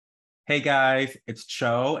Hey guys, it's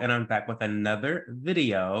Cho, and I'm back with another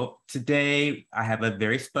video. Today, I have a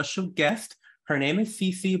very special guest. Her name is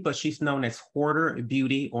Cece, but she's known as Hoarder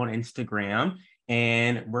Beauty on Instagram.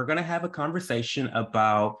 And we're going to have a conversation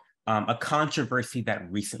about a controversy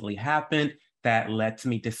that recently happened that led to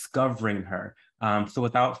me discovering her. So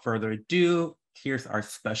without further ado, here's our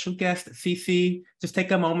special guest, Cece. Just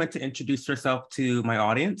take a moment to introduce yourself to my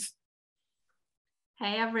audience.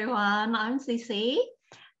 Hey everyone, I'm Cece.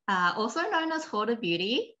 Also known as Hoarder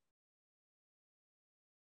Beauty.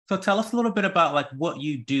 So tell us a little bit about like what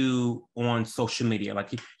you do on social media.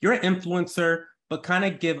 Like you're an influencer, but kind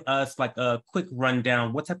of give us like a quick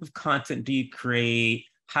rundown. What type of content do you create?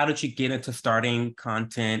 How did you get into starting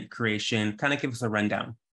content creation? Kind of give us a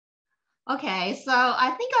rundown. Okay, so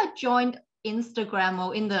I think I joined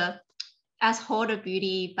Instagram as Hoarder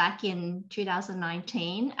Beauty back in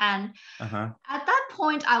 2019. And at that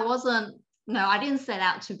point, I didn't set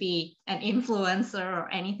out to be an influencer or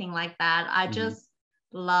anything like that. I just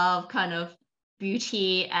love kind of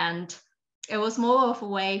beauty, and it was more of a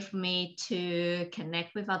way for me to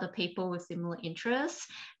connect with other people with similar interests.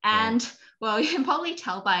 And well, you can probably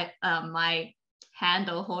tell by my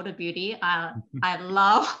handle, Hoarder Beauty. I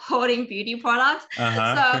love hoarding beauty products. So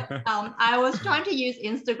I was trying to use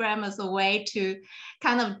Instagram as a way to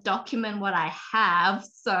kind of document what I have,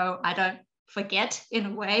 so I don't forget in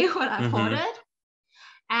a way what I've hoarded.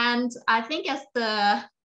 And I think as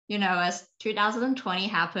 2020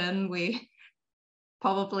 happened, we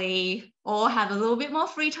probably all had a little bit more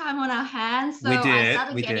free time on our hands. So I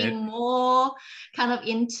started getting more kind of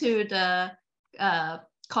into the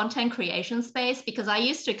content creation space, because I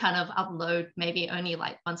used to kind of upload maybe only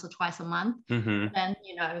like once or twice a month. Then,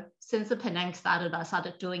 since the pandemic started, I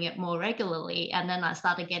started doing it more regularly. And then I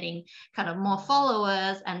started getting kind of more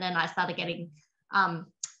followers. And then I started getting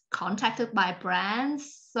contacted by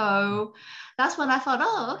brands. So that's when I thought,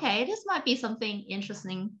 oh, okay, this might be something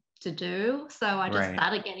interesting to do. So I just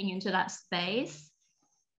started getting into that space.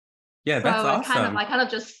 Yeah, that's awesome. I kind of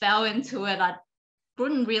just fell into it. I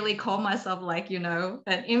wouldn't really call myself like, an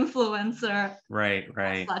influencer. Right.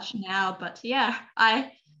 As such now, but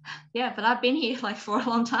but I've been here like for a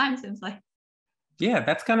long time since like. Yeah,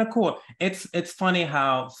 that's kind of cool. It's funny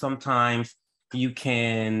how sometimes you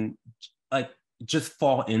can like just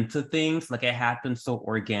fall into things, like it happens so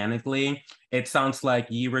organically. It sounds like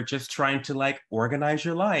you were just trying to like organize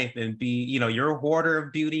your life and be, you're a hoarder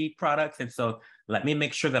of beauty products. And so let me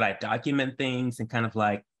make sure that I document things and kind of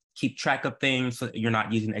like keep track of things so that you're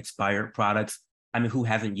not using expired products. I mean, who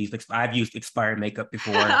hasn't used I've used expired makeup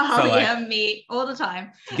before. Me all the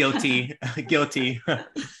time. Guilty.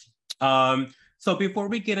 So before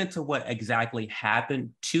we get into what exactly happened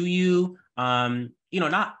to you, not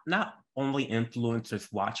only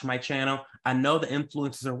influencers watch my channel. I know the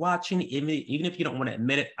influencers are watching, even if you don't want to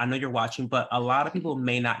admit it, I know you're watching, but a lot of people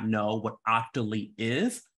may not know what Octoly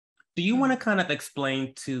is. Do you want to kind of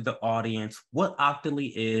explain to the audience what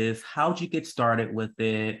Octoly is, how'd you get started with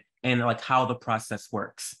it, and like how the process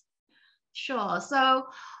works? Sure. So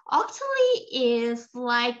Octoly is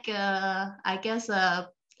like a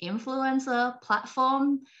influencer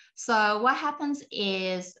platform. So what happens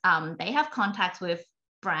is they have contacts with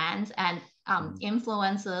brands and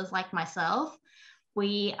influencers like myself.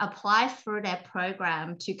 We apply through their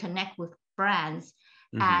program to connect with brands.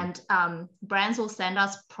 And brands will send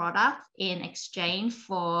us products in exchange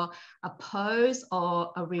for a post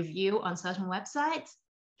or a review on certain websites.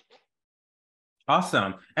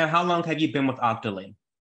 Awesome. And how long have you been with Octoly?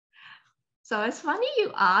 So it's funny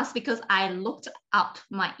you asked, because I looked up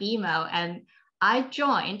my email and I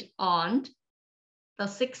joined on the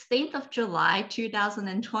 16th of July,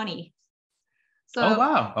 2020. So, oh,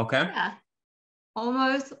 wow. Okay. Yeah,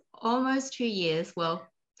 almost 2 years. Well,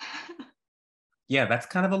 yeah, that's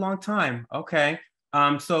kind of a long time. Okay.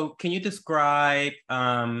 So can you describe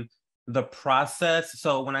the process?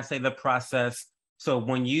 So when I say the process, so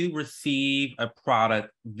when you receive a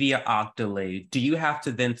product via Octoly, do you have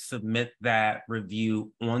to then submit that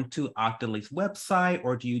review onto Octoly's website,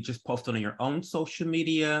 or do you just post it on your own social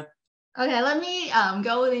media? Okay, let me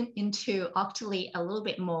go into Octoly a little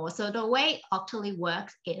bit more. So the way Octoly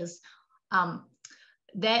works is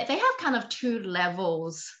they have kind of two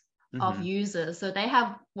levels of users. So they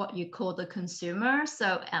have what you call the consumer.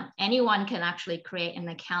 So anyone can actually create an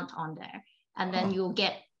account on there, and then you'll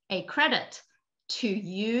get a credit to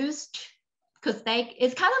use, because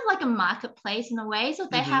it's kind of like a marketplace in a way. So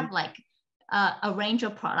they have like a range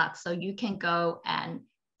of products, so you can go and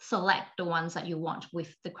select the ones that you want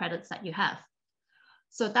with the credits that you have.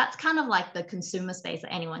 So that's kind of like the consumer space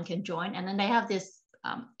that anyone can join. And then they have this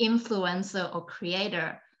influencer or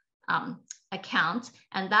creator account,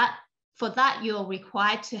 and for that you're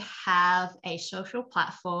required to have a social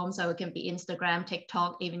platform. So it can be Instagram,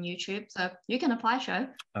 TikTok, even YouTube. So you can apply, Show.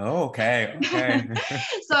 Oh, okay.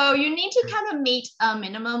 So you need to kind of meet a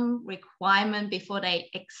minimum requirement before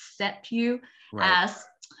they accept you as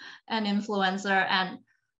an influencer. And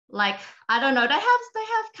like, I don't know, they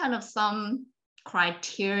have kind of some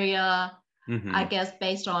criteria, I guess,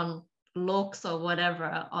 based on looks or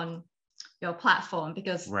whatever on your platform.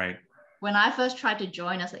 Because when I first tried to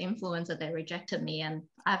join as an influencer, they rejected me. And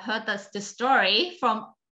I've heard this story from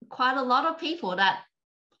quite a lot of people that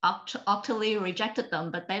actually rejected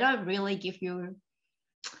them, but they don't really give you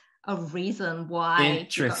a reason why.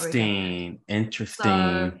 Interesting.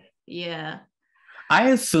 So, yeah. I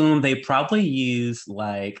assume they probably use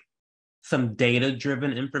like some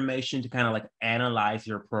data-driven information to kind of like analyze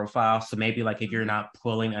your profile. So maybe like if you're not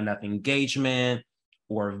pulling enough engagement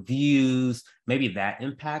or views, maybe that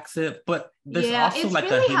impacts it. But there's also it's like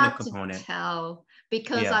really a human hard component. to tell,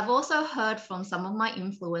 because I've also heard from some of my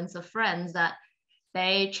influencer friends that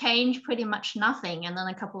they changed pretty much nothing, and then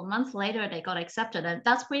a couple of months later they got accepted. And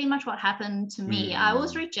that's pretty much what happened to me. I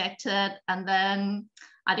was rejected, and then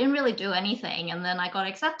I didn't really do anything, and then I got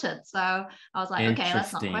accepted. So I was like, okay,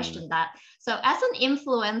 let's not question that. So as an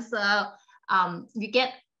influencer, you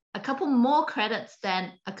get a couple more credits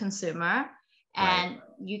than a consumer, and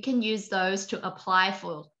you can use those to apply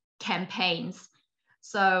for campaigns.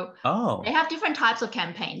 So they have different types of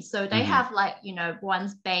campaigns. So they have like,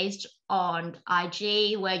 ones based on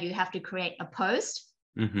IG where you have to create a post,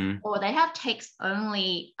 or they have text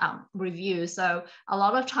only reviews. So a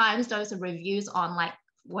lot of times those are reviews on like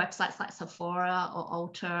websites like Sephora or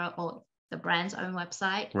Ulta or the brand's own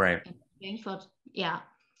website.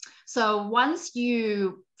 So once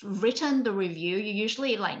you've written the review, you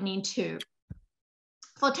usually like need to,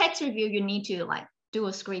 for text review, you need to like do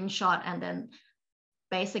a screenshot and then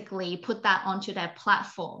basically put that onto their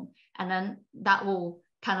platform. And then that will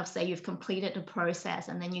kind of say you've completed the process,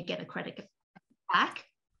 and then you get a credit back.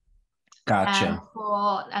 Gotcha.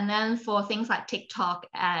 And then for things like TikTok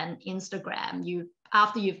and Instagram,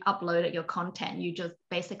 after you've uploaded your content, you just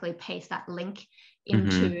basically paste that link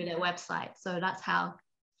into their website. So that's how,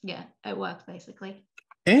 it works basically.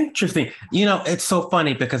 Interesting. It's so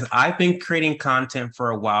funny because I've been creating content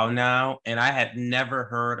for a while now, and I had never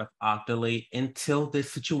heard of Octoly until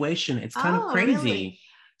this situation. It's kind of crazy. Really?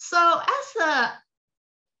 So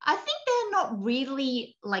I think they're not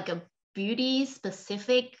really like a beauty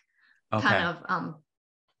specific kind of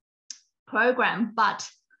program, but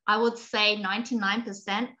I would say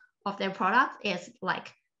 99% of their product is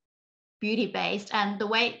like beauty based. And the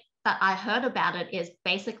way that I heard about it is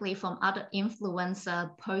basically from other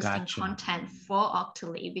influencer posting content for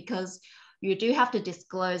Octoly, because you do have to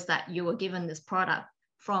disclose that you were given this product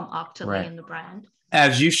from Octoly and the brand.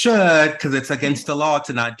 As you should, because it's against the law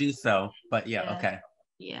to not do so. But okay.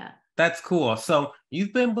 Yeah. That's cool. So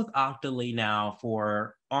you've been with Octoly now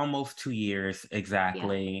for almost 2 years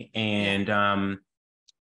exactly. And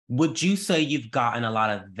would you say you've gotten a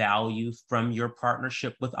lot of value from your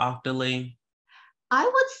partnership with Octoly? I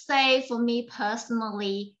would say for me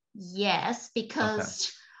personally, yes,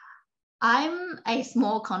 because I'm a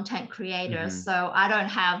small content creator. So I don't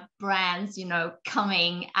have brands,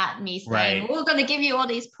 coming at me saying, we're going to give you all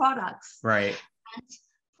these products. And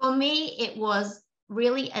for me, it was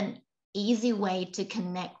really an easy way to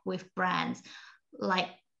connect with brands. Like,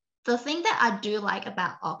 the thing that I do like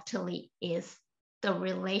about Octoly is the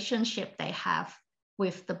relationship they have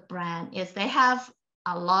with the brand. Is they have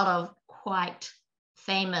a lot of quite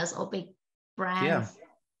famous or big brands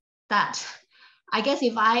that I guess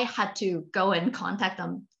if I had to go and contact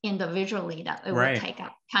them individually, that it would take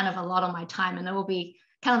up kind of a lot of my time, and it will be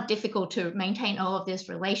kind of difficult to maintain all of this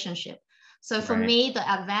relationship. So for me, the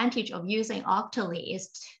advantage of using Octoly is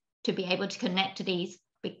to be able to connect to these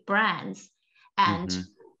big brands. And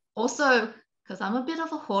also, because I'm a bit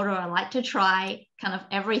of a hoarder, I like to try kind of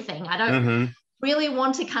everything. I don't really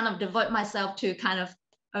want to kind of devote myself to kind of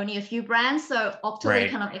only a few brands. So Octoly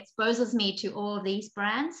kind of exposes me to all of these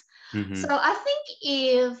brands. So I think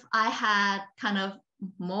if I had kind of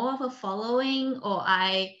more of a following, or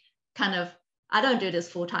I don't do this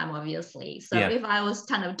full time, obviously. So if I was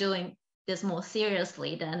kind of doing this more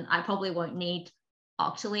seriously, then I probably won't need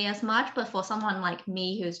Octoly as much. But for someone like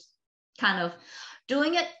me who's kind of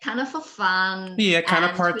doing it kind of for fun, kind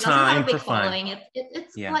of part-time for fun,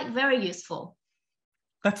 it's like very useful.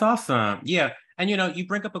 That's awesome. And you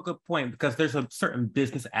bring up a good point, because there's a certain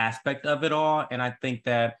business aspect of it all, and I think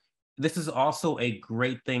that this is also a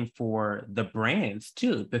great thing for the brands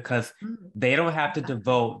too, because they don't have to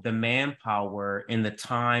devote the manpower and the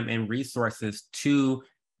time and resources to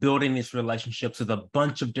building these relationships with a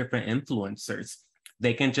bunch of different influencers.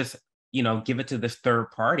 They can just, give it to this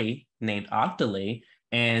third party named Octoly,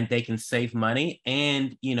 and they can save money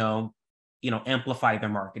and, amplify their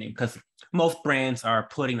marketing, because most brands are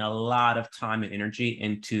putting a lot of time and energy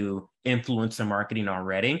into influencer marketing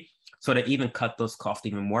already. So to even cut those costs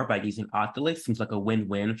even more by using Octoly seems like a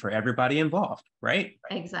win-win for everybody involved, right?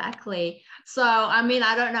 Exactly. So, I mean,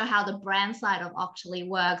 I don't know how the brand side of Octoly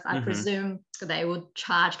works. I presume they would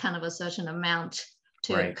charge kind of a certain amount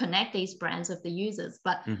to connect these brands with the users.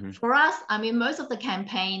 But for us, I mean, most of the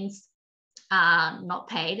campaigns are not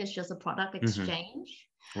paid. It's just a product exchange.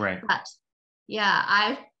 Right. But yeah,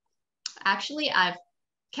 I've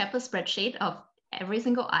kept a spreadsheet of every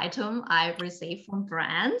single item I've received from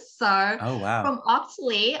brands. So from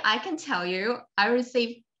Octoly, I can tell you I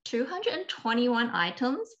received 221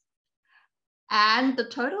 items, and the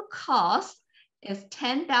total cost is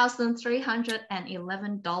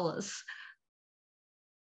 $10,311.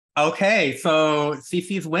 Okay, so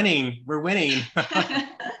CC's winning. We're winning.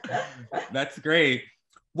 That's great.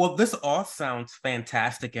 Well, this all sounds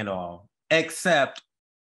fantastic and all, except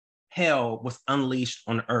hell was unleashed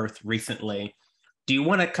on Earth recently. Do you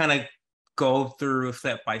want to kind of go through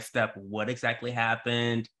step by step what exactly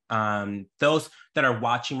happened? Those that are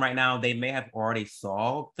watching right now, they may have already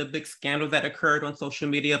saw the big scandal that occurred on social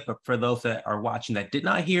media, but for those that are watching that did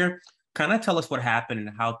not hear, kind of tell us what happened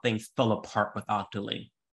and how things fell apart with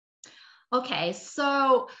Octoly. Okay,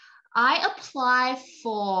 so I applied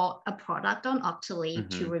for a product on Octoly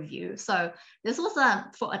to review. So this was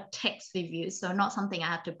for a text review, so not something I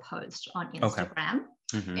had to post on Instagram.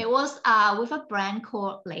 It was with a brand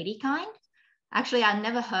called Ladykind. Actually, I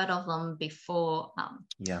never heard of them before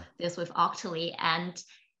this with Octoly. And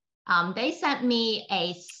they sent me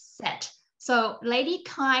a set. So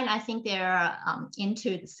Ladykind, I think they're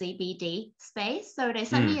into the CBD space. So they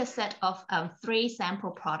sent me a set of 3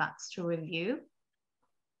 sample products to review.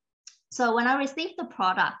 So when I received the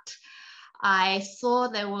product, I saw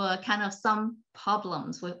there were kind of some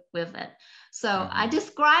problems with it. So I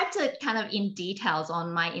described it kind of in details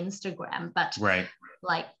on my Instagram, but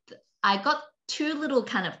like I got 2 little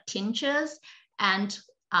kind of tinctures, and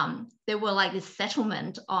there were like this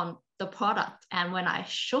settlement on the product. And when I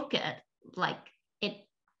shook it, like it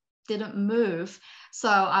didn't move. So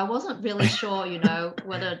I wasn't really sure,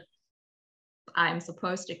 whether I'm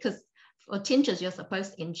supposed to, because for tinctures, you're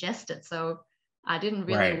supposed to ingest it. So I didn't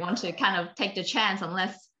really want to kind of take the chance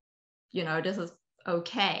unless, this is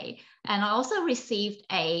okay. And I also received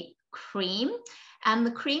a cream, and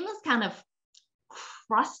the cream was kind of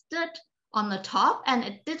crusted on the top, and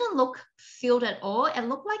it didn't look filled at all. It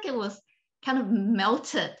looked like it was kind of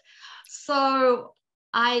melted. So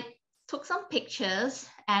I took some pictures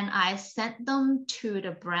and I sent them to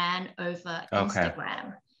the brand over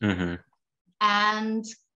Instagram. And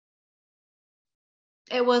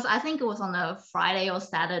I think it was on a Friday or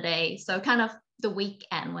Saturday, so kind of the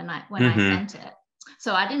weekend when I sent it.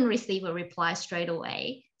 So I didn't receive a reply straight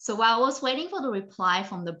away. So while I was waiting for the reply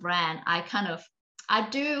from the brand, I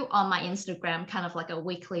do on my Instagram kind of like a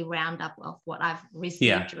weekly roundup of what I've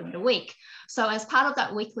received during the week. So as part of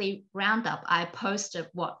that weekly roundup, I posted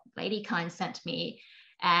what Ladykind sent me,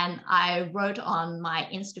 and I wrote on my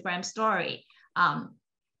Instagram story,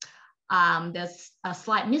 there's a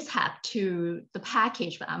slight mishap to the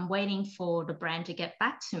package, but I'm waiting for the brand to get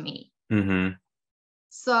back to me.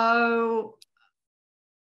 So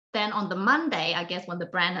then on the Monday, I guess when the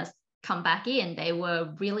brand has come back in, they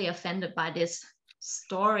were really offended by this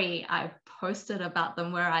story I posted about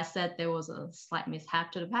them where I said there was a slight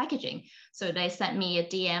mishap to the packaging. So they sent me a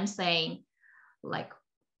DM saying, like,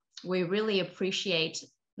 we really appreciate,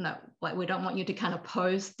 we don't want you to kind of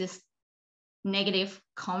post this negative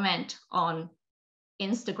comment on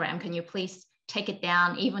Instagram. Can you please take it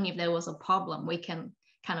down? Even if there was a problem, we can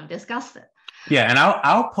kind of discuss it. Yeah, and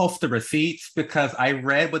I'll post the receipts because I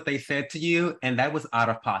read what they said to you, and that was out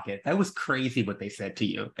of pocket. That was crazy what they said to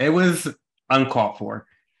you. It was uncalled for.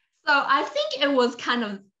 So I think it was kind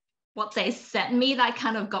of what they sent me that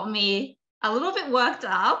kind of got me a little bit worked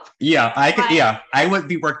up. Yeah, I would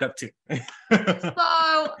be worked up too. So,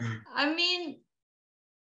 I mean,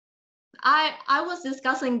 I was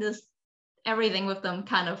discussing everything with them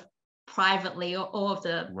kind of privately, all of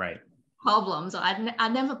the problems. I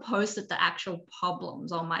never posted the actual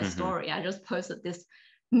problems on my story. I just posted this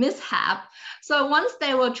mishap. So once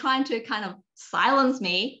they were trying to kind of silence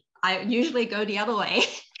me, I usually go the other way.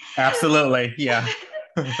 Absolutely, yeah.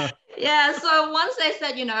 Yeah, so once they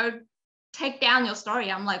said, take down your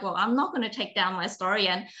story. I'm like, well, I'm not going to take down my story.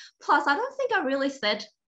 And plus, I don't think I really said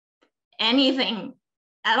anything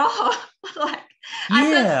at all. Like,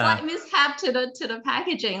 I said slight mishap to the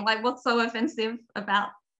packaging. Like, what's so offensive about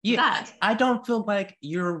that? I don't feel like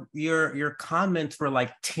your comments were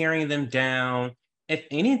like tearing them down. If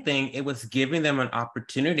anything, it was giving them an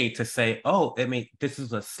opportunity to say, oh, I mean, this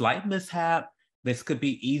is a slight mishap. This could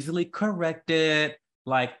be easily corrected.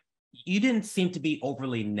 Like, you didn't seem to be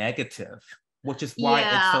overly negative, which is why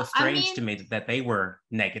it's so strange to me that they were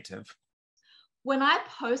negative. When I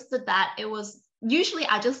posted that, it was usually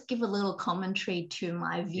I just give a little commentary to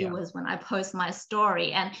my viewers when I post my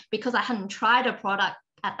story. And because I hadn't tried a product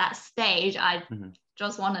at that stage, I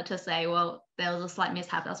just wanted to say, well, there was a slight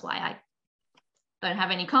mishap. That's why I don't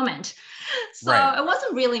have any comment. So it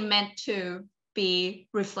wasn't really meant to be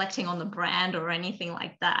reflecting on the brand or anything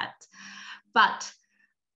like that. But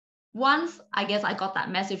once I guess I got that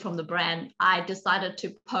message from the brand, I decided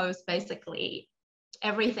to post basically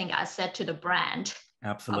everything I said to the brand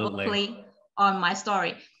publicly on my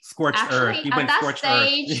story. Scorched earth. You went scorched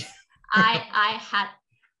stage, I had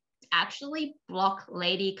actually blocked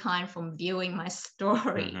Lady Kind from viewing my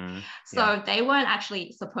story. So they weren't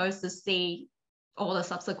actually supposed to see all the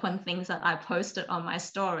subsequent things that I posted on my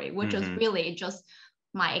story, which is really just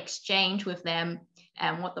my exchange with them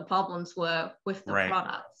and what the problems were with the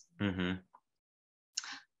products.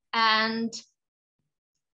 And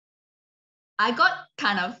I got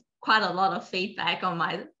kind of quite a lot of feedback on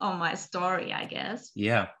my story, I guess.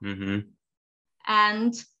 Yeah.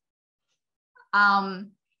 And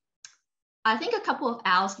I think a couple of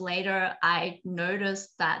hours later, I noticed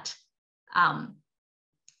that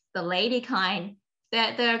the Lady Kind,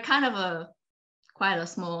 they're kind of quite a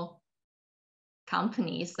small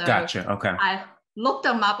company. So gotcha. Okay. I looked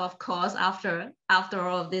them up, of course, after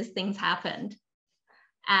all of these things happened.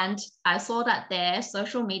 And I saw that their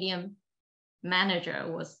social media manager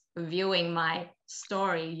was viewing my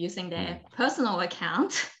story using their personal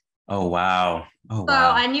account. Oh, wow. So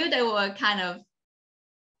I knew they were kind of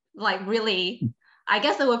like really, I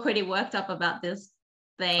guess they were pretty worked up about this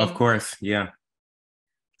thing. Of course, yeah.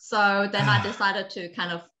 So then I decided to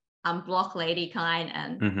kind of unblock Lady Kind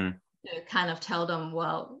and to kind of tell them,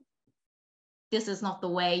 well, this is not the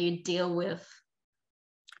way you deal with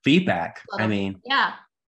feedback.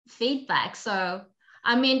 Feedback. So,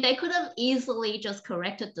 I mean, they could have easily just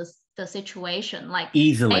corrected the situation. Like,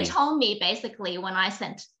 easily. They told me basically when I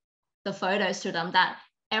sent the photos to them that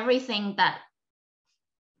everything that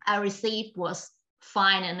I received was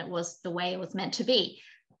fine and it was the way it was meant to be.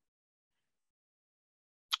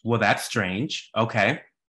 Well, that's strange. Okay.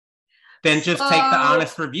 Then just take the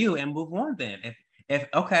honest review and move on then. If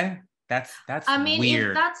okay, that's I mean, weird.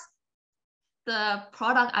 If that's the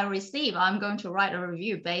product I receive, I'm going to write a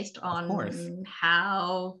review based on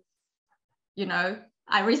how,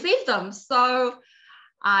 I received them. So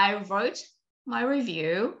I wrote my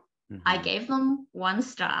review. I gave them 1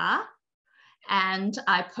 star and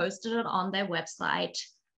I posted it on their website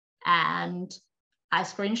and I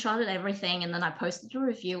screenshotted everything and then I posted a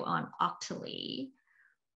review on Octoly.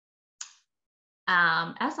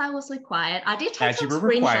 As I was required, I did take some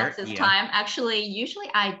screenshots this time. Actually, usually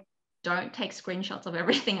I don't take screenshots of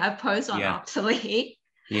everything I post on Octoly.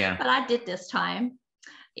 Yeah. But I did this time.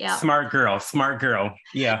 Yeah. Smart girl.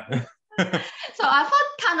 Yeah. So I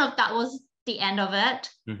thought kind of that was the end of it.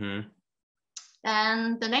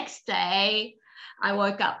 And the next day I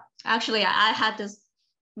woke up. Actually, I had this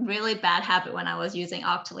really bad habit when I was using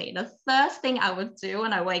Octoly. The first thing I would do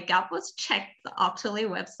when I wake up was check the Octoly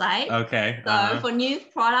website. Okay. So for new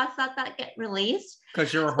products that get released.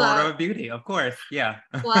 Because you're a hoarder of beauty, of course. Yeah.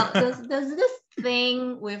 Well, there's this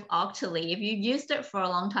thing with Octoly. If you've used it for a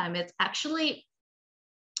long time, it's actually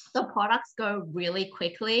the products go really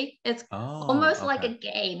quickly. It's almost like a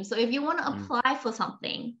game. So if you want to apply for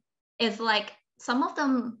something, it's like some of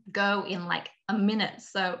them go in like a minute.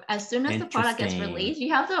 So as soon as the product gets released,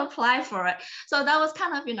 you have to apply for it. So that was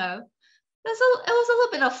kind of, it was a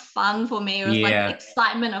little bit of fun for me. It was like the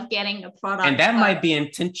excitement of getting the product. And that might be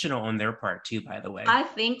intentional on their part too, by the way. I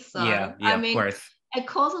think so. Yeah, I mean, of course. It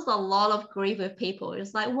causes a lot of grief with people.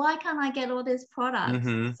 It's like, why can't I get all these products?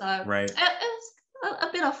 So it was a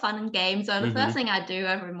bit of fun and games. So the first thing I do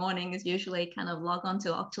every morning is usually kind of log on to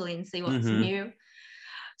Octoly and see what's new.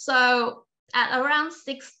 So at around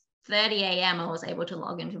 6:30 a.m., I was able to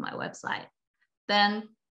log into my website. Then,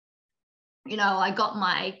 I got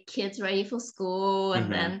my kids ready for school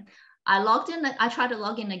and then I logged in. I tried to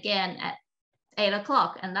log in again at 8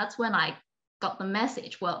 o'clock and that's when I got the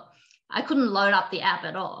message. Well, I couldn't load up the app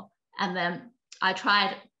at all. And then I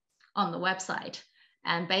tried on the website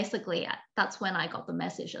And basically, that's when I got the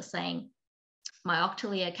message of saying my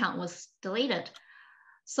Octoly account was deleted.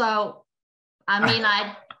 So, I mean,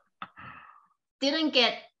 I didn't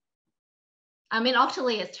get, I mean,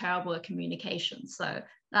 Octoly is terrible at communication. So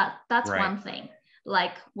that's one thing.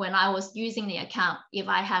 Like when I was using the account, if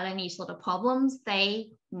I had any sort of problems,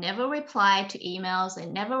 they never replied to emails, they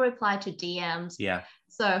never replied to DMs. Yeah.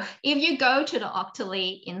 So if you go to the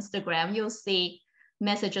Octoly Instagram, you'll see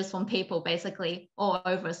messages from people basically all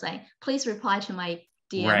over saying, please reply to my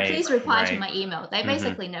DM, please reply to my email. They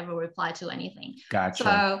basically never reply to anything. Gotcha.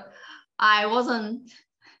 So I wasn't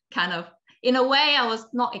kind of, in a way, I was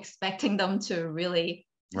not expecting them to really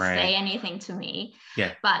say anything to me.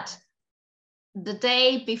 Yeah. But the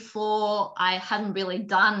day before, I hadn't really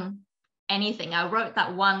done anything. I wrote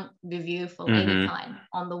that one review for Ladykind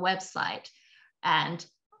on the website, and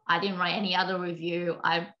I didn't write any other review.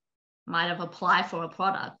 I might have applied for a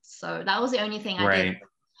product. So that was the only thing I did.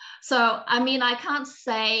 So, I mean, I can't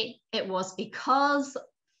say it was because,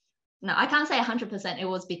 no, I can't say 100% it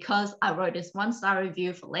was because I wrote this 1-star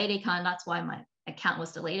review for Ladykind. That's why my account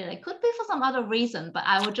was deleted. It could be for some other reason, but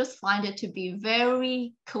I would just find it to be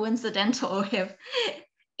very coincidental if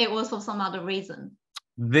it was for some other reason.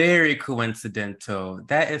 Very coincidental.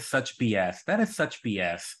 That is such BS. That is such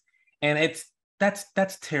BS. And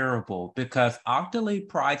that's terrible because Octoly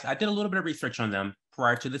prides, I did a little bit of research on them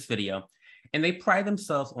prior to this video, and they pride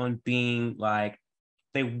themselves on being like,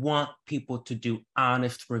 they want people to do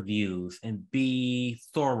honest reviews and be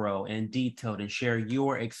thorough and detailed and share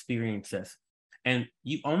your experiences. And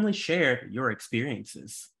you only shared your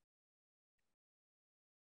experiences.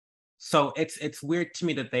 So it's weird to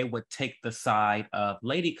me that they would take the side of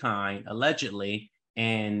Ladykind, allegedly,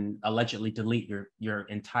 and allegedly delete your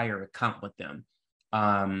entire account with them.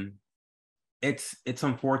 It's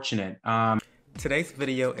unfortunate. Today's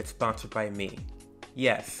video is sponsored by me.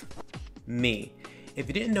 Yes, me. If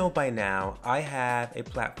you didn't know by now, I have a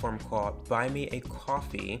platform called Buy Me a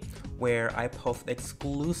Coffee where I post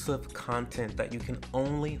exclusive content that you can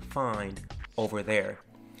only find over there.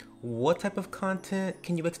 What type of content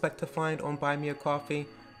can you expect to find on Buy Me a Coffee?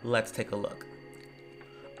 Let's take a look.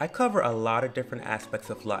 I cover a lot of different aspects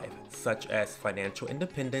of life, such as financial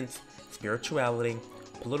independence, spirituality,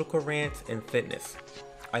 political rants, and fitness.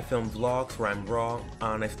 I film vlogs where I'm raw,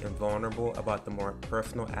 honest, and vulnerable about the more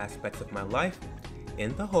personal aspects of my life,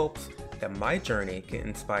 in the hopes that my journey can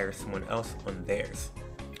inspire someone else on theirs.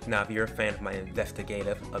 Now, if you're a fan of my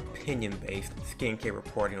investigative, opinion-based skincare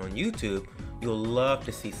reporting on YouTube, you'll love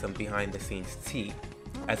to see some behind-the-scenes tea,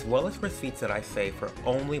 as well as receipts that I save for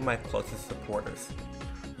only my closest supporters.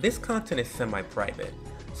 This content is semi-private,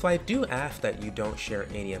 so I do ask that you don't share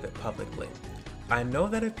any of it publicly. I know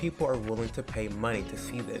that if people are willing to pay money to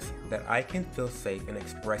see this, that I can feel safe in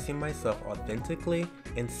expressing myself authentically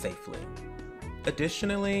and safely.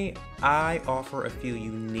 Additionally, I offer a few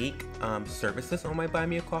unique services on my Buy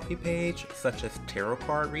Me a Coffee page, such as tarot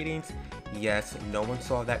card readings. Yes, no one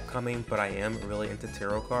saw that coming, but I am really into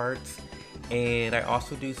tarot cards. And I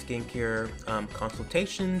also do skincare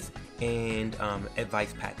consultations and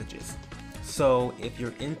advice packages. So if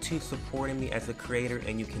you're into supporting me as a creator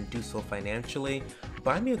and you can do so financially,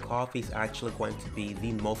 Buy Me a Coffee is actually going to be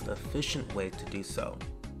the most efficient way to do so.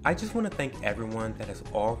 I just want to thank everyone that has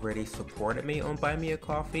already supported me on Buy Me a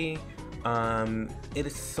Coffee. It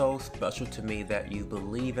is so special to me that you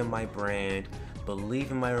believe in my brand, believe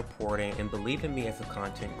in my reporting, and believe in me as a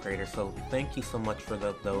content creator. So thank you so much for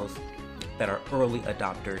those that are early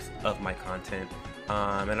adopters of my content.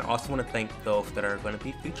 And I also want to thank those that are going to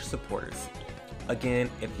be future supporters. Again,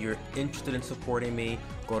 if you're interested in supporting me,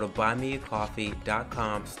 go to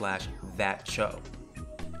buymeacoffee.com/thatshow.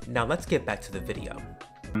 Now let's get back to the video.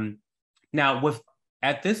 Now,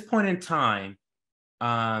 at this point in time,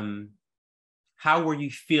 how were you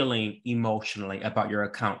feeling emotionally about your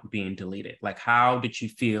account being deleted? Like, how did you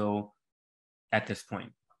feel at this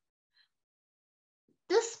point?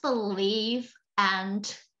 Disbelief,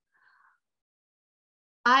 and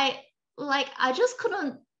I just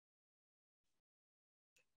couldn't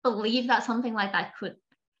believe that something like that could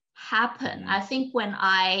happen. I think when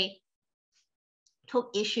I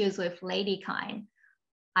took issues with Ladykind,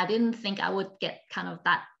 I didn't think I would get kind of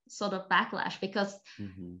that sort of backlash, because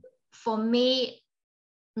for me,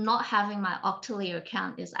 not having my Octoly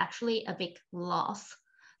account is actually a big loss,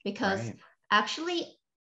 because actually,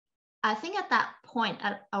 I think at that point,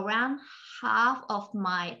 around half of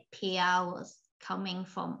my PR was coming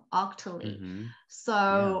from Octoly.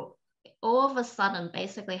 So all of a sudden,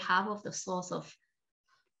 basically half of the source of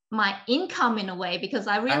my income, in a way, because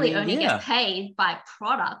I really only get paid by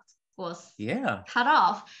product, was cut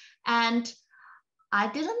off. And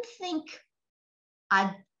I didn't think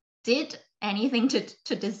I did anything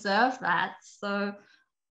to deserve that. So,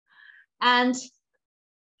 and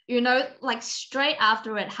like straight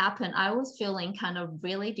after it happened, I was feeling kind of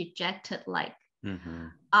really dejected. Like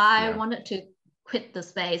I wanted to quit the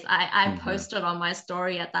space. I posted on my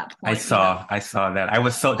story at that point. I saw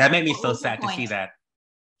that. That made me so sad to see that.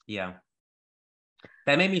 Yeah.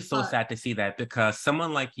 That made me so sad to see that, because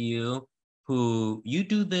someone like you, who you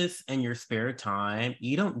do this in your spare time,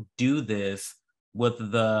 you don't do this with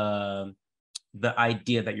the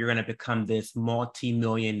idea that you're going to become this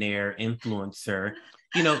multi-millionaire influencer.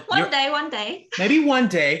 One day. Maybe one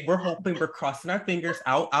day. We're hoping, we're crossing our fingers.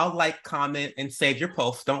 I'll like, comment, and save your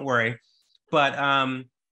post. Don't worry. But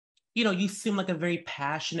you seem like a very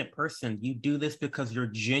passionate person. You do this because you're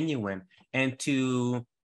genuine, and to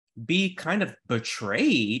be kind of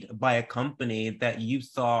betrayed by a company that you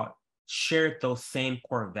thought shared those same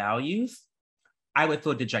core values, I would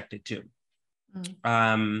feel dejected too.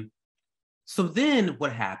 So then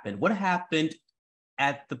what happened? What happened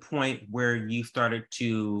at the point where you started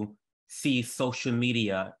to see social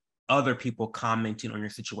media, other people commenting on your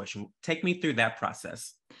situation? Take me through that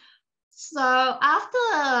process. So after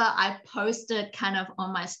I posted kind of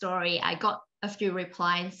on my story, I got a few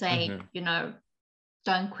replies saying,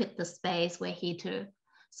 don't quit the space. We're here to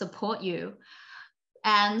support you.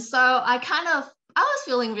 And so I was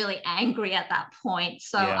feeling really angry at that point.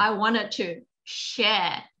 So I wanted to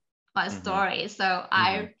share my story. So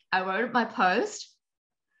I wrote my post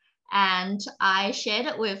and I shared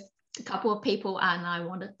it with a couple of people, and I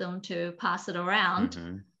wanted them to pass it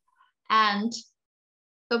around. And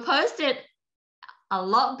the post did a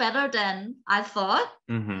lot better than I thought.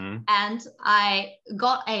 And I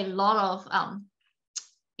got a lot of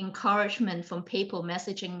encouragement from people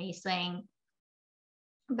messaging me saying,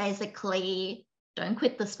 basically, don't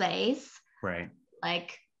quit the space. Right.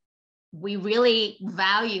 Like, we really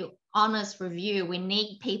value honest review. We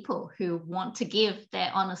need people who want to give their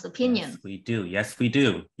honest opinion. Yes, we do. Yes, we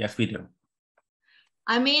do. Yes, we do.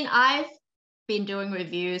 I mean, I've been doing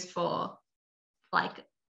reviews for like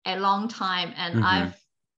a long time, and I've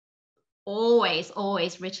always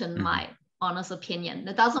written my honest opinion.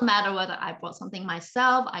 It doesn't matter whether I bought something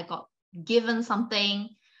myself, I got given something.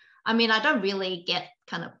 I mean, I don't really get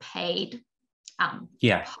kind of paid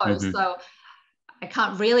posts, so I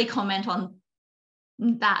can't really comment on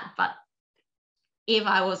that. But if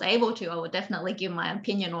I was able to, I would definitely give my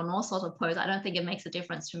opinion on all sorts of posts. I don't think it makes a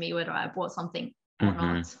difference to me whether I bought something or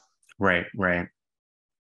not. Right.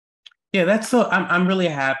 Yeah, I'm really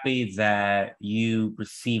happy that you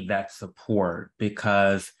received that support,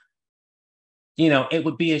 because it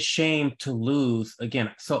would be a shame to lose again.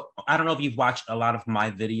 So I don't know if you've watched a lot of my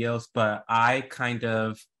videos, but I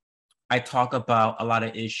talk about a lot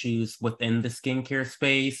of issues within the skincare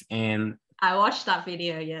space, and I watched that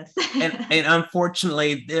video, yes. and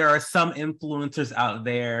unfortunately, there are some influencers out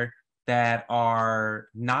there that are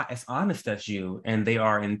not as honest as you, and they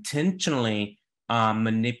are intentionally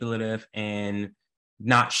manipulative and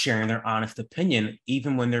not sharing their honest opinion,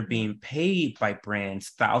 even when they're being paid by brands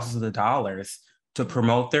thousands of dollars to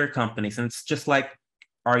promote their companies. And it's just like,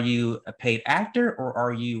 are you a paid actor or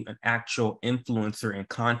are you an actual influencer and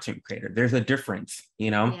content creator? There's a difference,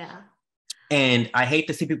 Yeah. And I hate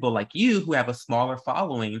to see people like you, who have a smaller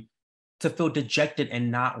following, to feel dejected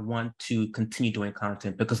and not want to continue doing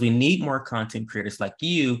content, because we need more content creators like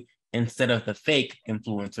you instead of the fake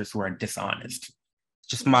influencers who are dishonest.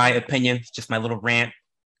 Just my opinion, just my little rant,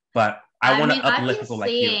 but I want to uplift people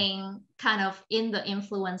like you. I've been seeing kind of in the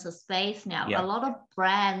influencer space now, a lot of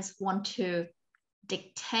brands want to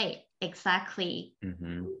dictate exactly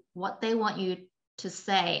what they want you to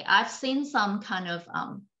say. I've seen some kind of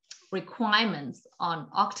requirements on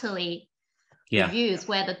Octoly reviews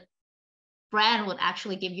where the brand would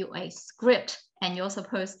actually give you a script and you're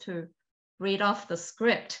supposed to read off the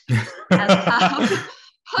script. I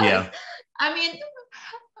mean,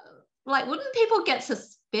 like, wouldn't people get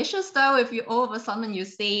suspicious though if you all of a sudden you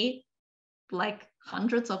see like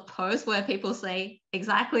hundreds of posts where people say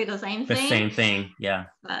exactly the same thing? The same thing, yeah.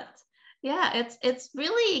 But yeah, it's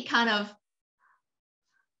really kind of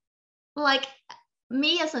like,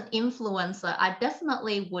 me as an influencer, I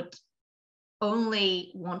definitely would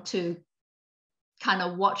only want to kind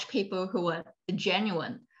of watch people who are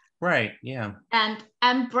genuine. Right, yeah.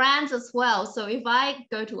 And brands as well. So if I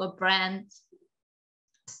go to a brand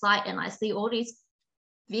site and I see all these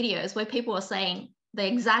videos where people are saying the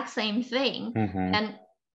exact same thing,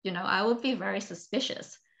 and I would be very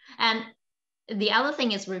suspicious. And the other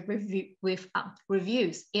thing is with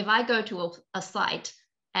reviews. If I go to a site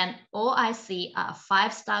and all I see are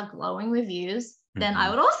 5-star glowing reviews, then I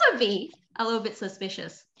would also be a little bit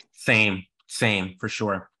suspicious. Same for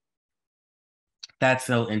sure. That's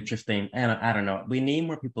so interesting. And I don't know, we need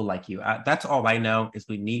more people like you. That's all I know is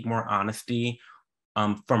we need more honesty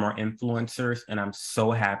from our influencers. And I'm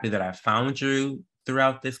so happy that I found you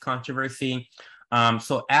throughout this controversy.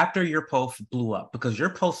 So after your post blew up, because your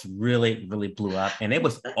post really, really blew up and it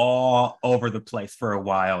was all over the place for a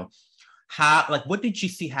while. What did you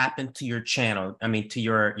see happen to your channel? I mean, to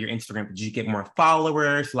your Instagram? Did you get more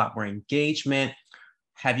followers, a lot more engagement?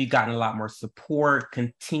 Have you gotten a lot more support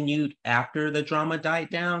continued after the drama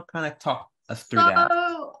died down? Kind of talk us through that.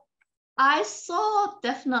 I saw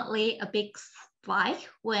definitely a big spike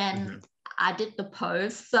when I did the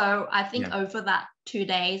post. So I think over that 2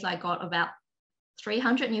 days, I got about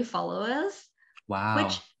 300 new followers. Wow.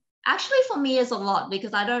 Which actually for me is a lot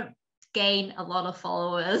because I don't gain a lot of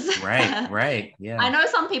followers. Right. Yeah. I know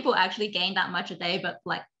some people actually gain that much a day, but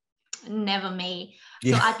like never me.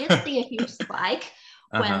 So I did see a huge spike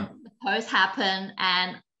when the post happened.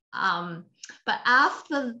 And but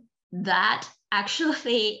after that,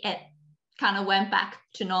 actually it kind of went back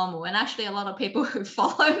to normal. And actually a lot of people who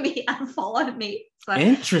follow me unfollowed me. So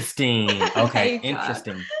interesting. Okay,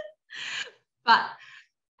 interesting.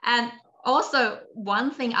 And also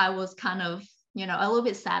one thing I was kind of, a little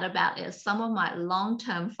bit sad about is some of my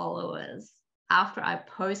long-term followers, after I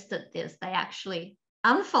posted this, they actually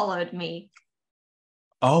unfollowed me.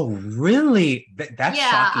 Oh, really? That's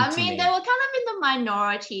shocking to me. They were kind of in the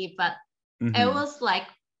minority, but it was like,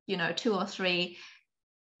 2 or 3.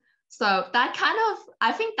 So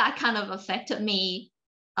I think that kind of affected me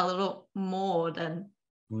a little more than.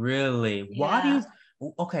 Really? Why do you?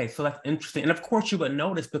 Okay, so that's interesting. And of course you would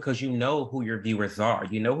notice because you know who your viewers are.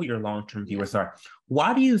 You know who your long-term viewers are.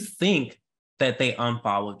 Why do you think that they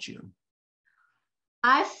unfollowed you?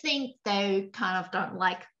 I think they kind of don't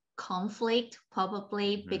like conflict,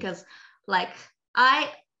 probably, because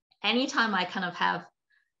anytime I kind of have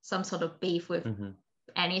some sort of beef with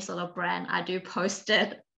any sort of brand, I do post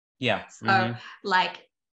it. Yeah. So like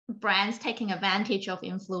brands taking advantage of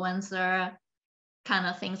influencer, kind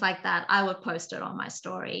of things like that, I would post it on my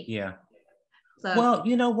story. Yeah. So, well,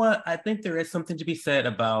 you know what? I think there is something to be said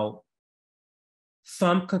about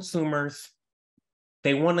some consumers.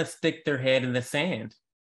 They want to stick their head in the sand.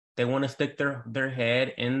 They want to stick their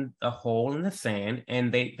head in a hole in the sand,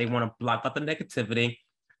 and they want to block out the negativity.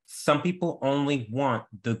 Some people only want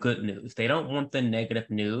the good news. They don't want the negative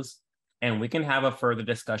news. And we can have a further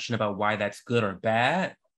discussion about why that's good or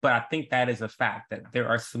bad. But I think that is a fact that there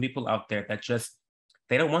are some people out there that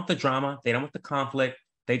they don't want the drama. They don't want the conflict.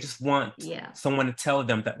 They just want someone to tell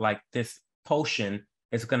them that like this potion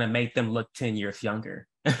is going to make them look 10 years younger.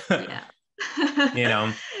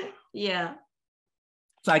 Yeah. Yeah.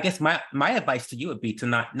 So I guess my advice to you would be to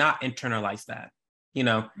not internalize that.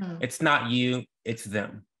 It's not you, it's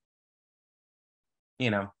them.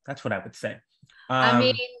 That's what I would say. I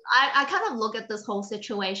mean, I kind of look at this whole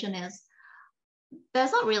situation as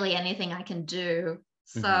there's not really anything I can do.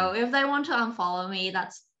 So if they want to unfollow me,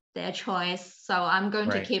 that's their choice. So I'm going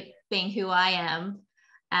to keep being who I am.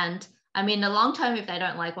 And I mean, the long term, if they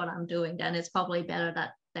don't like what I'm doing, then it's probably better that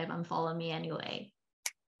they've unfollowed me anyway.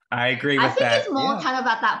 I agree with that. I think it's more kind of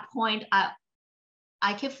at that point,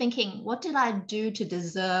 I keep thinking, what did I do to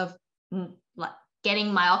deserve like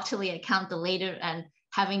getting my Octoly account deleted and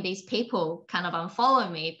having these people kind of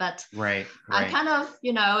unfollow me? But I kind of,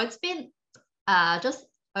 it's been just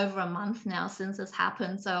over a month now since this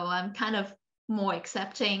happened. So I'm kind of more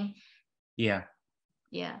accepting. Yeah.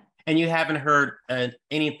 Yeah. And you haven't heard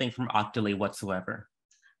anything from Octoly whatsoever?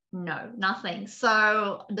 No, nothing.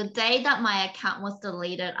 So the day that my account was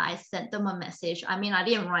deleted, I sent them a message. I mean, I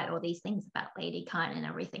didn't write all these things about Lady Kind and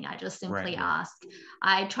everything. I just simply asked.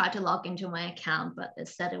 I tried to log into my account, but it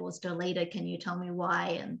said it was deleted. Can you tell me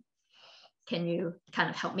why? And can you kind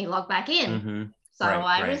of help me log back in? So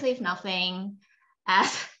I received nothing,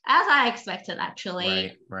 as I expected,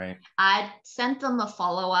 actually. Right. I sent them a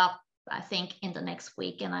follow-up, I think, in the next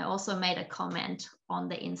week. And I also made a comment on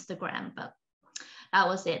the Instagram, but that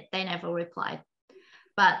was it. They never replied.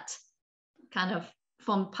 But kind of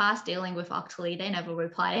from past dealing with Octoly, they never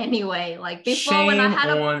replied anyway. Like before, shame when I had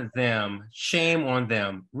Shame on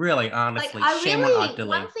them. Really, honestly, shame on Octoly.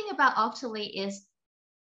 One thing about Octoly is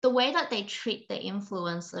the way that they treat the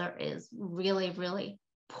influencer is really, really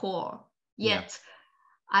poor. Yet,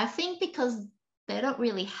 I think because they don't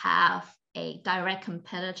really have a direct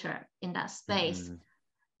competitor in that space,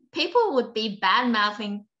 people would be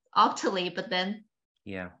bad-mouthing Octoly, but then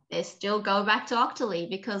they still go back to Octoly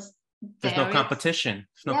because there's no competition.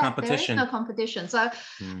 There's no competition. There is no competition. So,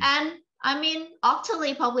 and I mean,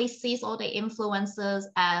 Octoly probably sees all the influencers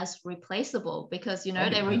as replaceable because,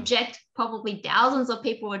 they reject probably thousands of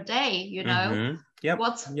people a day, Yep.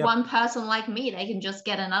 What's one person like me? They can just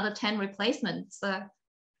get another 10 replacements. So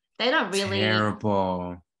they don't really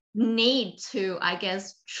need to, I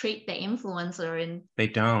guess, treat the influencer in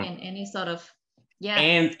any sort of,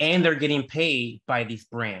 And they're getting paid by these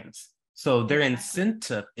brands. So their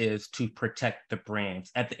incentive is to protect the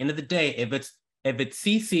brands. At the end of the day, if it's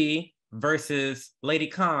CC versus Lady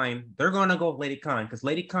Kind, they're going to go with Lady Kind because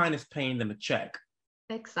Lady Kind is paying them a check.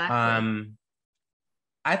 Exactly.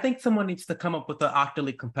 I think someone needs to come up with an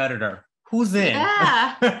Octoly competitor. Who's in?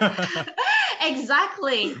 Yeah,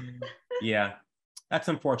 exactly. Yeah, that's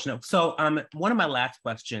unfortunate. So one of my last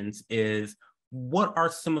questions is, what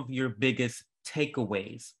are some of your biggest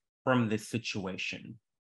takeaways from this situation?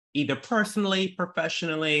 Either personally,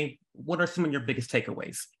 professionally, what are some of your biggest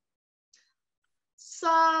takeaways?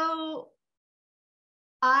 So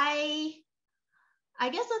I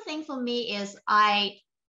guess the thing for me is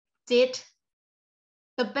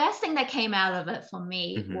the best thing that came out of it for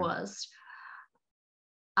me was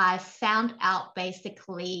I found out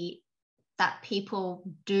basically that people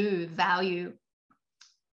do value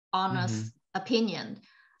honest opinion.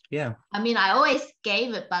 Yeah. I mean, I always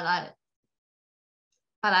gave it, but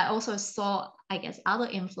I also saw, I guess, other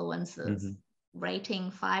influencers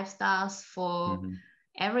rating 5 stars for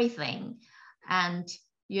everything. And,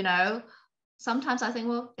 sometimes I think,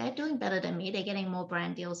 well, they're doing better than me. They're getting more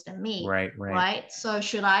brand deals than me. Right. So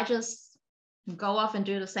should I just go off and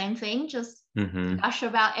do the same thing? Just gush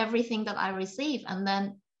about everything that I receive and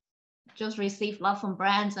then just receive love from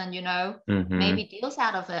brands and, maybe deals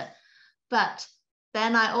out of it. But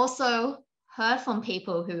then I also heard from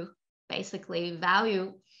people who basically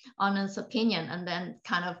value honest opinion and then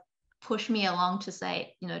kind of push me along to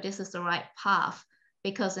say, this is the right path.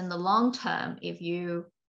 Because in the long term, if you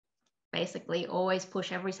basically always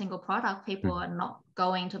push every single product, people are not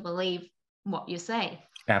going to believe what you say.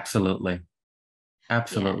 Absolutely.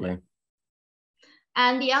 Yeah.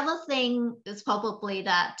 And the other thing is probably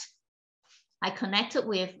that I connected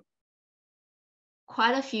with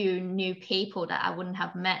quite a few new people that I wouldn't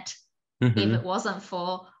have met if it wasn't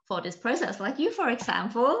for this process, like you, for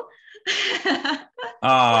example.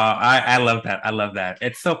 I love that. I love that.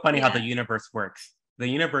 It's so funny how the universe works. The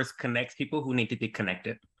universe connects people who need to be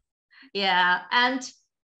connected. Yeah. And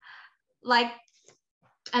like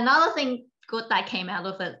another thing good that came out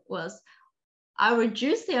of it was I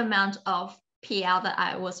reduced the amount of PR that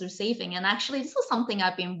I was receiving. And actually, this was something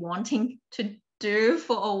I've been wanting to do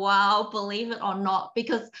for a while, believe it or not,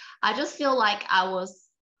 because I just feel like I was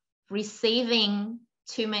receiving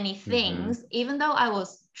too many things, even though I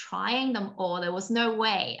was trying them all. There was no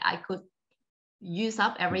way I could use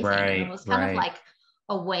up everything. And it was kind of like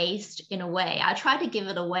a waste in a way. I tried to give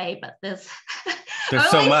it away, but there's only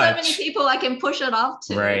so many people I can push it off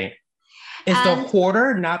to. Right. Is the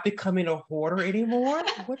hoarder not becoming a hoarder anymore?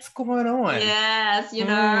 What's going on? Yes,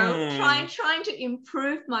 trying to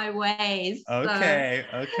improve my ways. Okay.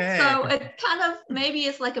 So it kind of maybe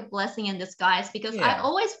it's like a blessing in disguise because I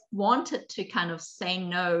always wanted to kind of say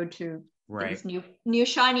no to these new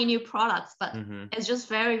shiny new products, but it's just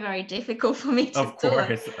very, very difficult for me to do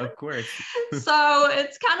it. Of course. So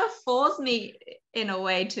it's kind of forced me in a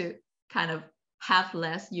way to kind of have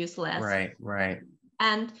less, use less. Right.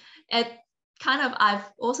 And it kind of, I've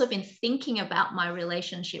also been thinking about my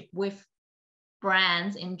relationship with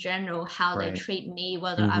brands in general, how they treat me,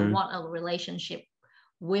 whether I want a relationship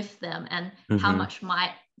with them and how much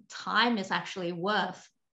my time is actually worth.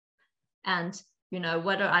 And,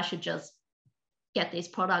 whether I should just get these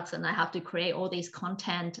products and I have to create all these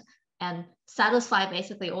content and satisfy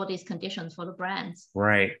basically all these conditions for the brands.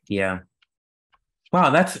 Right. Yeah.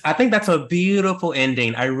 Wow. I think that's a beautiful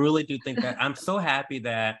ending. I really do think that. I'm so happy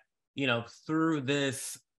that, through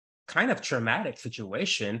this kind of traumatic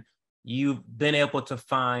situation, you've been able to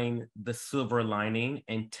find the silver lining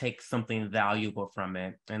and take something valuable from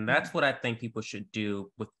it. And that's what I think people should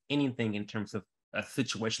do with anything in terms of a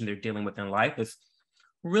situation they're dealing with in life, is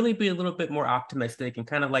really be a little bit more optimistic and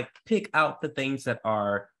kind of like pick out the things that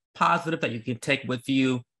are positive that you can take with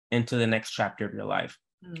you into the next chapter of your life.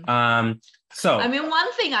 So I mean,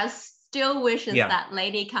 one thing I still wish is that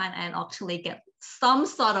Lady Kind and Octoly get some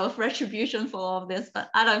sort of retribution for all of this, but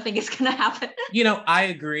I don't think it's gonna happen. I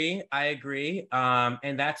agree.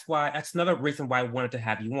 And that's another reason why I wanted to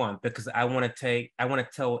have you on, because I want to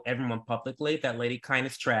tell everyone publicly that Lady Kind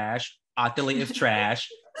is trash, Octoly is trash.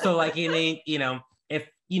 So like, if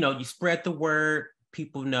you spread the word,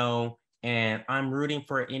 people know, and I'm rooting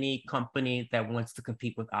for any company that wants to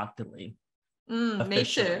compete with Octoly. Me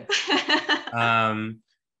too.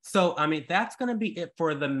 So, I mean, that's going to be it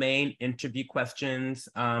for the main interview questions.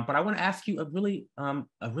 But I want to ask you a really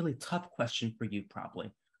tough question for you,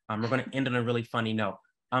 probably. We're going to end on a really funny note.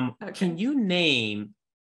 Okay. Can you name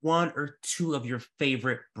one or two of your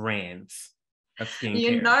favorite brands of skincare?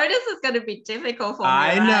 You know this is going to be difficult for me,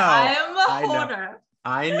 I right? know. I am a hoarder.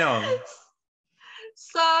 I know.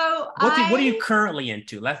 So what are you currently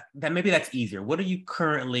into? Maybe that's easier. What are you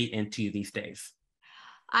currently into these days?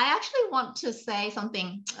 I actually want to say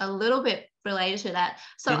something a little bit related to that.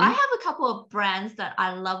 So I have a couple of brands that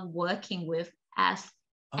I love working with as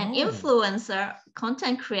an influencer,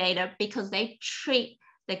 content creator, because they treat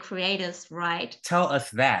the creators right. Tell us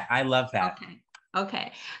that. I love that.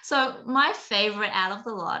 Okay. So my favorite out of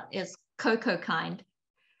the lot is Coco Kind.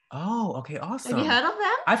 Oh, okay, awesome. Have you heard of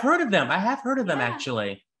them? I've heard of them. I have heard of them,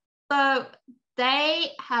 actually. So they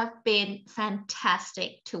have been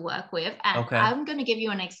fantastic to work with. And I'm going to give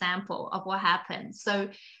you an example of what happened. So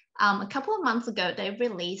a couple of months ago, they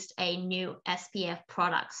released a new SPF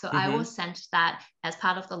product. So I was sent that as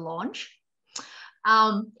part of the launch.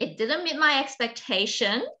 It didn't meet my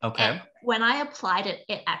expectation. Okay. And when I applied it,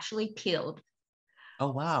 it actually peeled.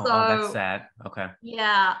 Oh, wow. So, that's sad. Okay.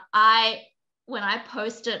 Yeah, when I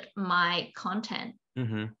posted my content,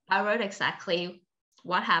 I wrote exactly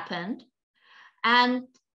what happened. And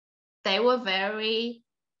they were very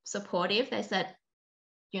supportive. They said,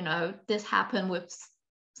 this happened with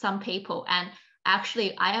some people. And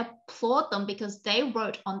actually, I applaud them because they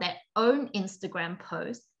wrote on their own Instagram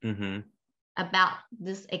post about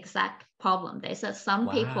this exact problem. They said some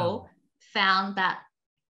people found that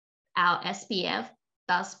our SPF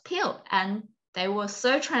does peel, and they were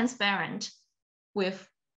so transparent with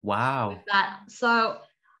that. So,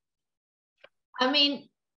 I mean,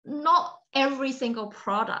 not every single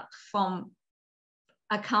product from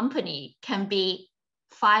a company can be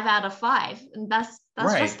 5 out of 5. And that's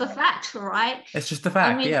just the fact, right? It's just the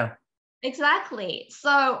fact, yeah. Exactly.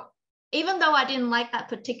 So even though I didn't like that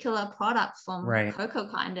particular product from Coco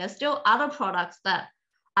Kind, there's still other products that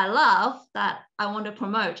I love that I want to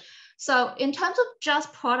promote. So in terms of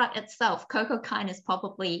just product itself, Coco Kind is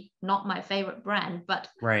probably not my favorite brand, but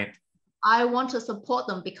I want to support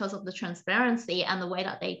them because of the transparency and the way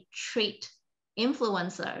that they treat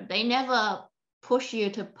influencer. They never push you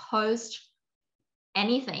to post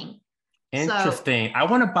anything. Interesting. So, I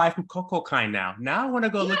want to buy from Coco Kind now. Now I want to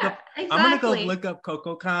go look up. Exactly. I'm going to go look up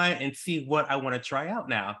Coco Kind and see what I want to try out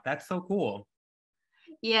now. That's so cool.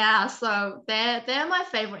 Yeah. So they're my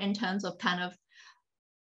favorite in terms of kind of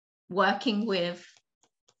working with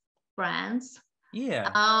brands. Yeah.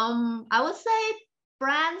 I would say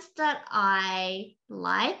brands that I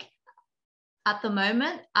like at the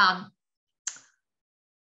moment. I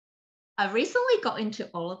recently got into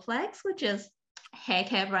Olaplex, which is hair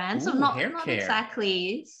care brand. So not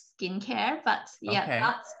exactly skincare, but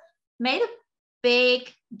that's made a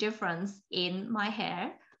big difference in my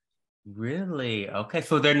hair. Really? Okay.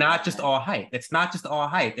 So they're not just all hype. It's not just all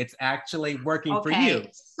hype. It's actually working for you.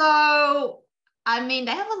 So, I mean,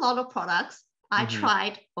 they have a lot of products. I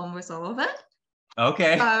tried almost all of it.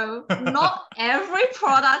 Okay. So not every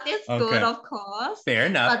product is good, of course. Fair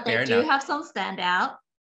enough. But they do have some standout.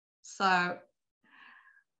 So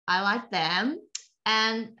I like them.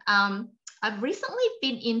 And I've recently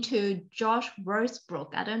been into Josh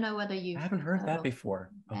Rosebrook. I don't know whether I haven't heard that before.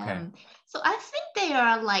 Okay. So I think they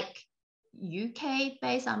are like UK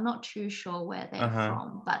based. I'm not too sure where they're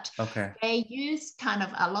from, but they use kind of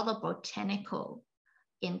a lot of botanical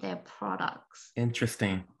in their products.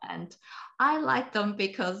 Interesting. And I like them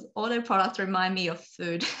because all their products remind me of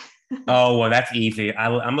food. Oh, well, that's easy.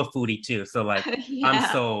 I'm a foodie too. So like,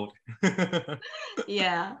 I'm sold.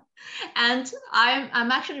 Yeah. And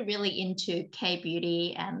I'm actually really into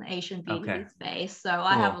K-beauty and Asian beauty space. So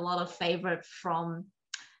I have a lot of favorites from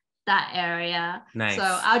that area. Nice. So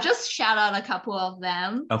I'll just shout out a couple of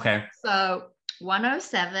them. Okay. So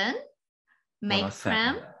 107, Make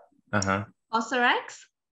Prem, Cosrx,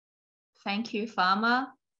 Thank You Pharma,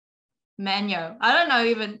 Manyo. I don't know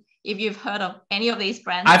even if you've heard of any of these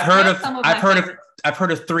brands. I've heard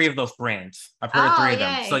of 3 of those brands. I've heard of 3 of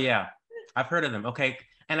them. So yeah, I've heard of them. Okay.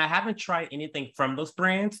 And I haven't tried anything from those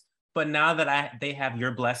brands, but now that they have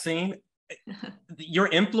your blessing, your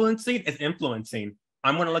influencing is influencing.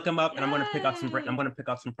 I'm going to look them up and I'm going to pick out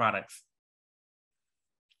some products.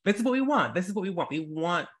 This is what we want. We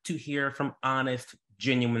want to hear from honest,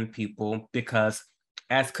 genuine people, because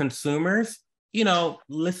as consumers,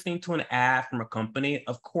 listening to an ad from a company,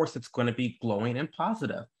 of course, it's going to be glowing and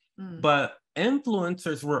positive. But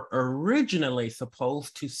influencers were originally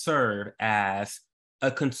supposed to serve as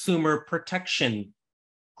a consumer protection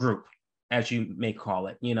group, as you may call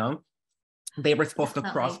it, you know? They were supposed to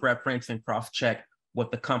cross-reference and cross-check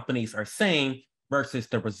what the companies are saying versus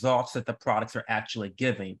the results that the products are actually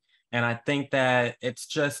giving. And I think that it's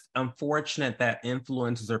just unfortunate that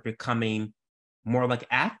influencers are becoming more like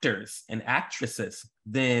actors and actresses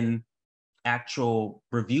than actual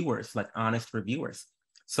reviewers, like honest reviewers.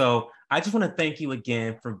 So I just want to thank you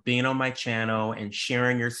again for being on my channel and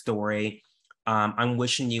sharing your story. I'm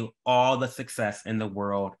wishing you all the success in the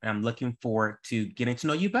world. And I'm looking forward to getting to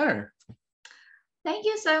know you better. Thank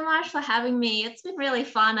you so much for having me. It's been really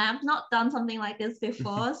fun. I've not done something like this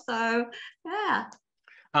before. So yeah.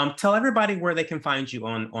 Tell everybody where they can find you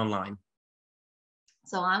online.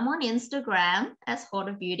 So I'm on Instagram as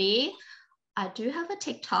Hoarder Beauty. I do have a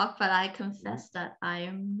TikTok, but I confess that I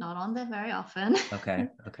am not on there very often. Okay.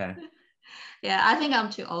 Yeah, I think I'm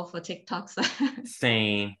too old for TikTok. So.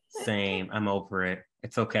 Same. I'm over it.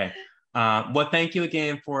 It's okay. Well, thank you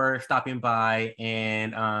again for stopping by.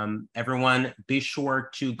 And everyone, be sure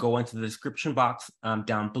to go into the description box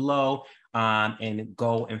down below and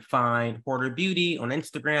go and find Hoarder Beauty on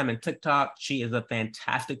Instagram and TikTok. She is a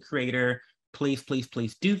fantastic creator. Please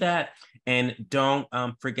do that. And don't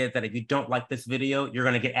forget that if you don't like this video, you're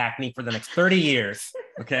going to get acne for the next 30 years.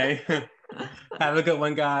 Okay. Have a good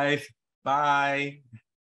one, guys. Bye.